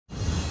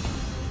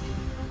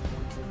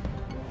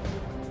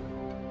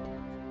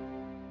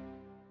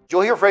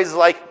You'll hear phrases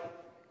like,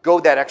 go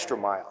that extra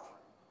mile,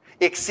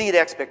 exceed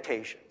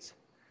expectations,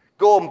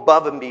 go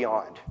above and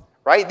beyond,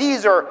 right?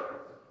 These are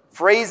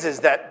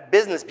phrases that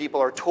business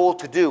people are told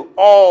to do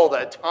all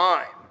the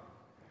time.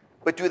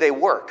 But do they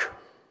work?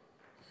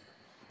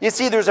 You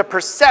see, there's a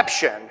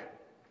perception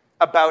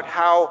about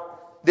how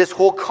this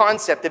whole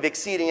concept of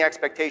exceeding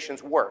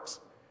expectations works.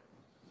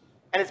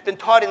 And it's been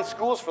taught in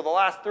schools for the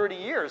last 30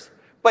 years,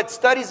 but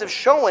studies have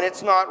shown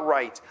it's not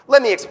right.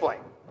 Let me explain.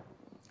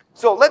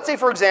 So let's say,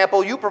 for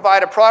example, you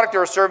provide a product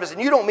or a service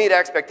and you don't meet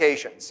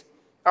expectations,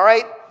 all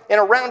right? In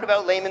a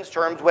roundabout layman's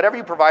terms, whatever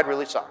you provide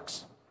really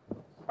sucks,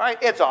 all right?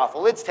 It's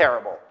awful, it's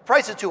terrible. The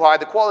price is too high,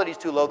 the quality is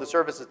too low, the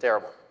service is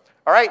terrible,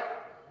 all right?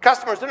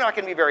 Customers, they're not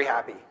going to be very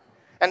happy.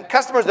 And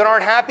customers that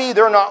aren't happy,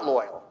 they're not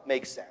loyal.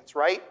 Makes sense,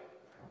 right?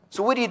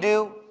 So what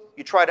do?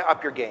 You try to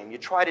up your game. You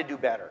try to do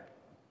better.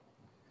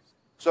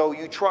 So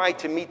you try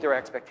to meet their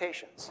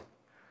expectations.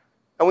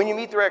 And when you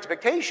meet their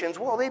expectations,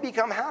 well, they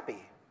become happy.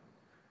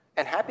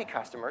 And happy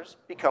customers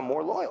become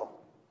more loyal,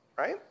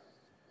 right?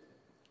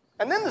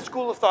 And then the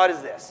school of thought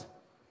is this.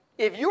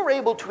 If you're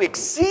able to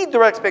exceed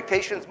their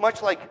expectations,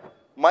 much like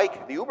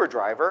Mike, the Uber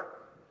driver,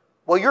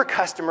 well, your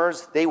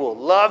customers, they will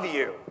love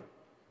you.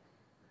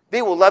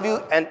 They will love you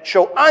and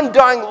show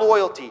undying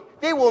loyalty.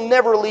 They will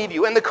never leave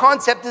you. And the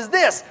concept is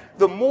this.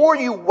 The more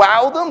you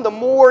wow them, the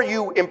more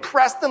you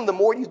impress them, the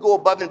more you go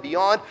above and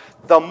beyond,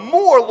 the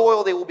more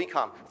loyal they will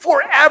become.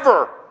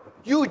 Forever.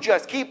 You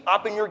just keep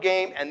upping your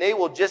game and they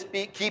will just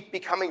keep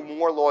becoming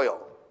more loyal.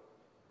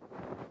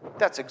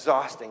 That's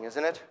exhausting,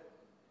 isn't it?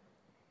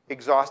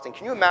 Exhausting.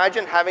 Can you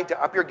imagine having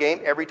to up your game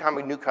every time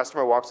a new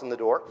customer walks in the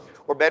door?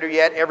 Or better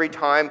yet, every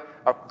time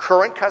a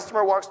current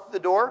customer walks through the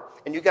door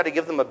and you've got to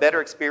give them a better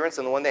experience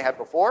than the one they had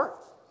before?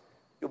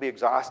 You'll be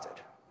exhausted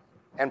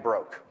and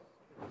broke.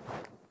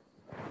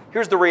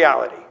 Here's the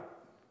reality.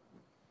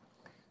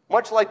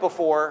 Much like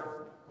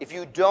before, if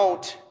you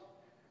don't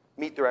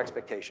meet their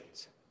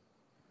expectations,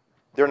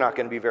 they're not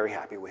going to be very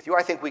happy with you.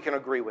 I think we can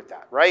agree with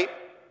that, right?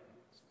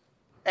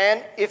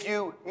 And if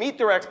you meet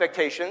their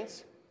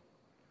expectations,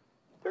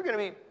 they're going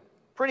to be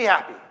pretty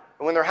happy.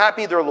 And when they're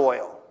happy, they're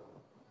loyal.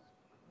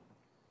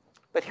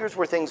 But here's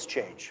where things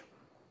change.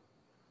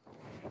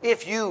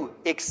 If you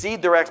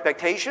exceed their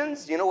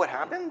expectations, you know what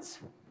happens?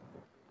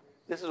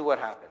 This is what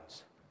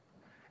happens.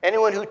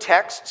 Anyone who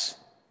texts,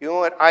 you know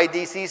what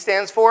IDC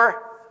stands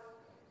for?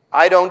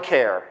 I don't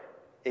care.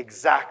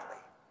 Exactly.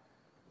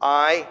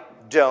 I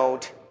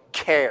don't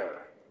care.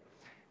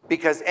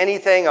 Because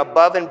anything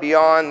above and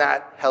beyond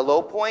that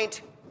hello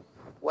point,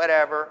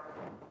 whatever,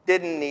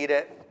 didn't need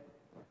it.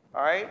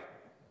 All right?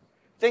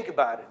 Think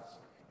about it.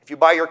 If you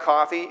buy your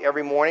coffee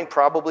every morning,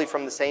 probably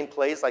from the same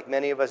place like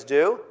many of us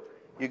do,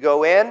 you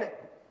go in,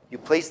 you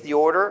place the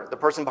order, the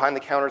person behind the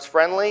counter is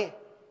friendly,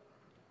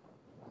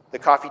 the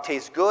coffee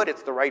tastes good,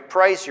 it's the right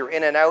price, you're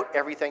in and out,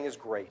 everything is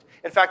great.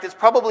 In fact, it's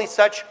probably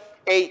such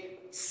a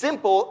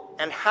simple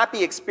and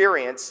happy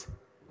experience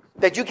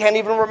that you can't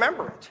even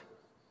remember it.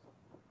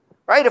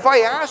 Right? If I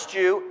asked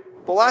you,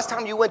 the last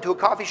time you went to a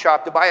coffee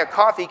shop to buy a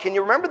coffee, can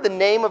you remember the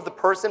name of the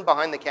person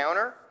behind the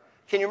counter?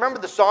 Can you remember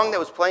the song that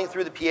was playing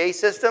through the PA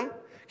system?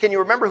 Can you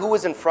remember who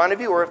was in front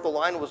of you or if the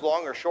line was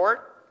long or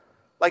short?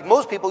 Like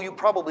most people, you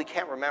probably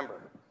can't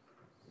remember.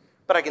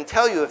 But I can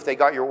tell you if they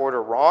got your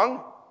order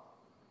wrong,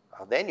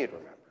 well, then you'd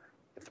remember.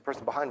 If the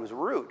person behind was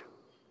rude,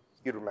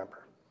 you'd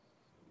remember.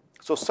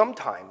 So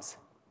sometimes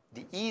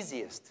the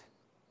easiest,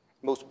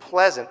 most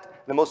pleasant,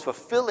 the most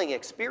fulfilling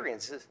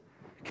experiences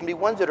can be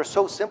ones that are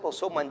so simple,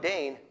 so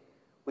mundane,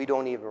 we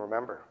don't even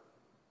remember.